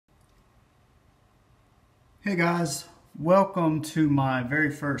Hey guys, welcome to my very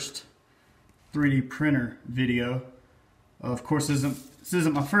first 3D printer video. Of course, this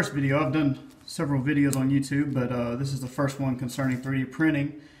isn't my first video. I've done several videos on YouTube, but this is the first one concerning 3D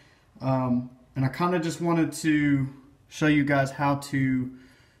printing. And I kind of just wanted to show you guys how to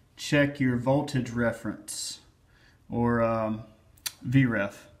check your voltage reference, or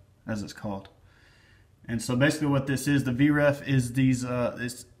Vref as it's called. And so basically what this is, the Vref is these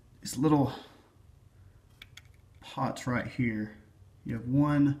little pots right here. You have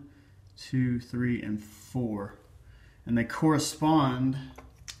 1, 2, 3, and 4, and they correspond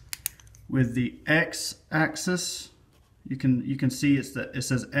with the x-axis. You can see it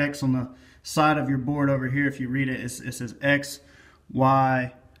says X on the side of your board over here. If you read it, it says X,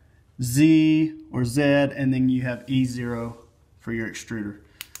 Y, Z or Z, and then you have E0 for your extruder.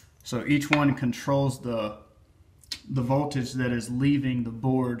 So each one controls the voltage that is leaving the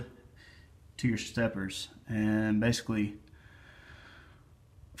board to your steppers. And basically,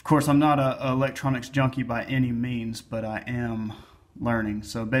 of course, I'm not an electronics junkie by any means, but I am learning.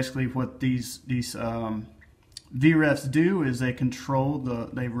 So basically what these VREFs do is they control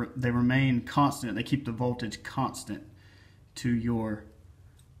they remain constant. They keep the voltage constant to your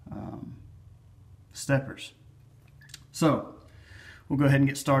steppers. So we'll go ahead and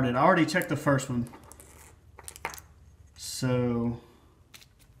get started. I already checked the first one. So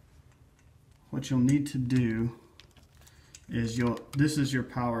what you'll need to do is this is your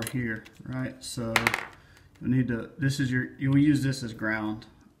power here, right? So you'll need to, you'll use this as ground.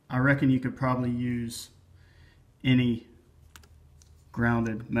 I reckon you could probably use any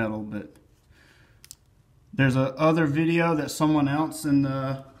grounded metal, but there's a other video that someone else in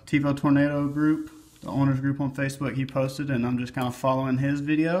the Tevo Tornado group, the owners group on Facebook, he posted, and I'm just kind of following his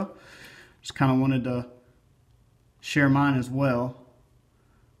video. Just kind of wanted to share mine as well.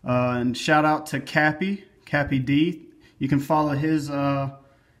 And shout out to Cappy D. You can follow his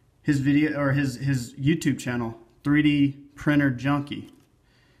video, or his YouTube channel, 3D Printer Junkie.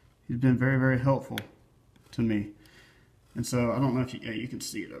 He's been very, very helpful to me. And so I don't know if you can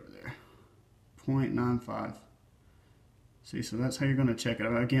see it over there. 0.95. See, so that's how you're going to check it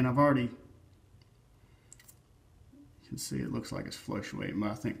out. Again, you can see it looks like it's fluctuating,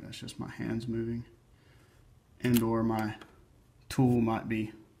 but I think that's just my hands moving, and or my tool might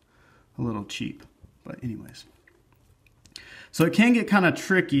be a little cheap. But anyways, so it can get kind of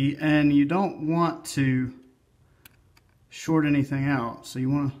tricky, and you don't want to short anything out. So you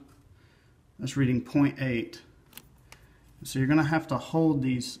want to, that's reading 0.8. So you're going to have to hold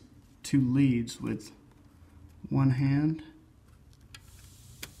these two leads with one hand,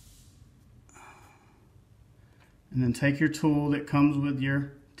 and then take your tool that comes with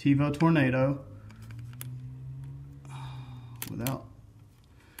your Tevo Tornado without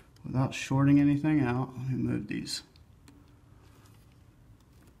shorting anything out. Let me move these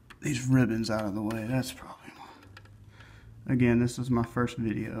ribbons out of the way. That's probably one. Again, this is my first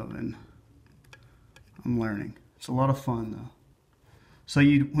video and I'm learning. It's a lot of fun though. So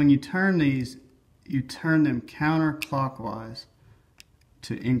when you turn these, you turn them counterclockwise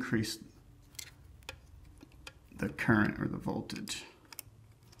to increase the current or the voltage.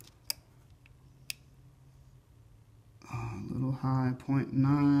 A little high,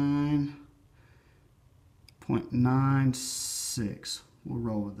 0.9, 0.96. We'll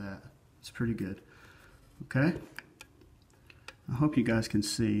roll with that. It's pretty good. Okay. I hope you guys can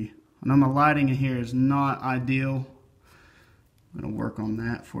see. I know my lighting in here is not ideal. I'm going to work on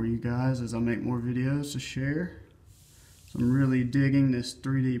that for you guys as I make more videos to share. So I'm really digging this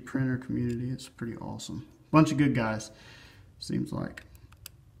 3D printer community. It's pretty awesome. Bunch of good guys, seems like.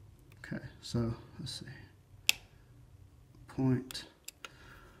 Okay, so let's see.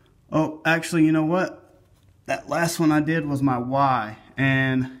 Oh, actually, you know what? That last one I did was my Y,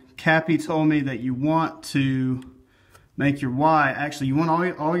 and Cappy told me that you want to make your Y, actually you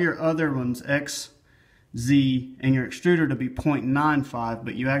want all your other ones, X, Z, and your extruder to be 0.95,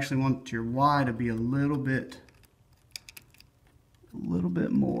 but you actually want your Y to be a little bit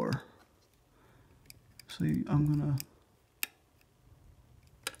more. So I'm gonna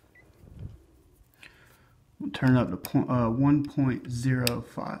turn it up to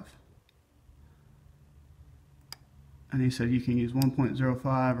 1.05. And he said you can use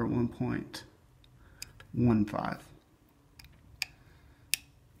 1.05 or 1.15.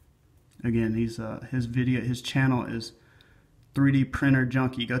 Again, his channel is 3D Printer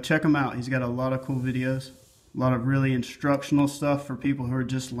Junkie. Go check him out. He's got a lot of cool videos, a lot of really instructional stuff for people who are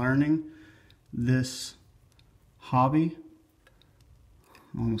just learning this hobby.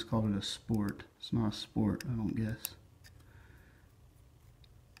 I almost called it a sport. It's not a sport, I don't guess.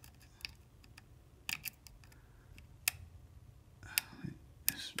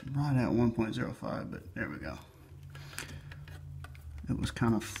 right at 1.05, but there we go. It was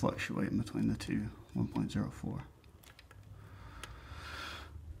kind of fluctuating between the two, 1.04.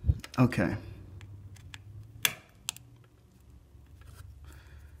 Okay.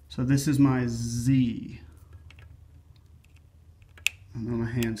 So this is my Z. I know my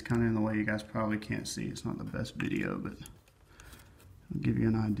hand's kind of in the way, you guys probably can't see. It's not the best video, but I'll give you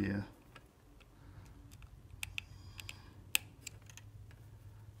an idea.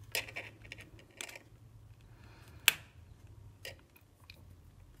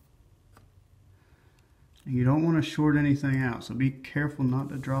 And you don't want to short anything out, so be careful not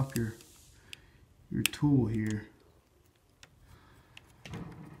to drop your tool here.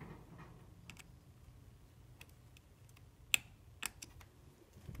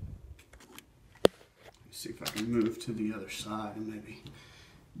 See if I can move to the other side and maybe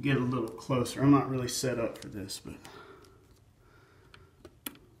get a little closer. I'm not really set up for this, but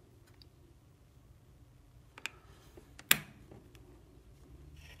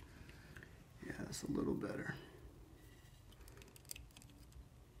yeah, that's a little better.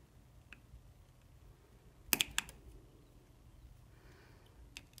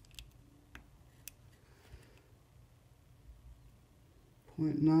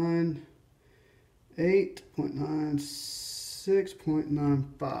 .98, 0.96,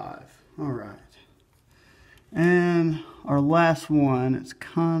 0.95. All right. And our last one, it's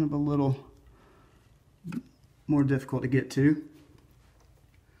kind of a little more difficult to get to.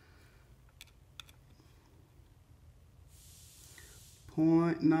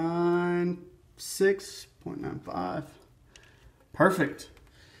 .96, 0.95. Perfect.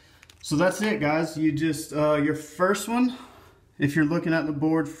 So that's it, guys. You just, your first one, if you're looking at the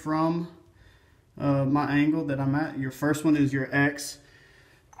board from my angle that I'm at, your first one is your X.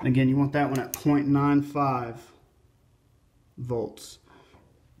 And again, you want that one at 0.95 volts.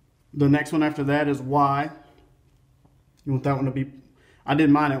 The next one after that is Y. You want that one to be, I did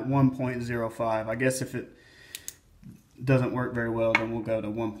mine at 1.05. I guess if it doesn't work very well, then we'll go to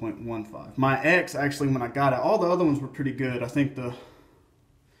 1.15. My X, actually, when I got it, all the other ones were pretty good. I think they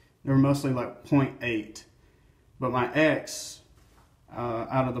were mostly like 0.8. But my X,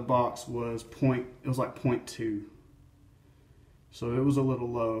 out of the box was it was like 0.2. So it was a little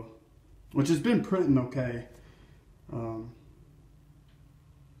low, which has been printing okay.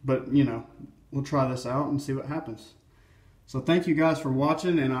 But you know, we'll try this out and see what happens. So thank you guys for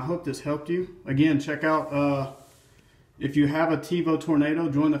watching, and I hope this helped you. Again, check out, if you have a Tevo Tornado,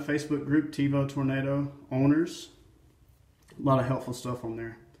 join the Facebook group Tevo Tornado Owners. A lot of helpful stuff on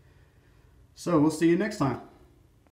there. So we'll see you next time.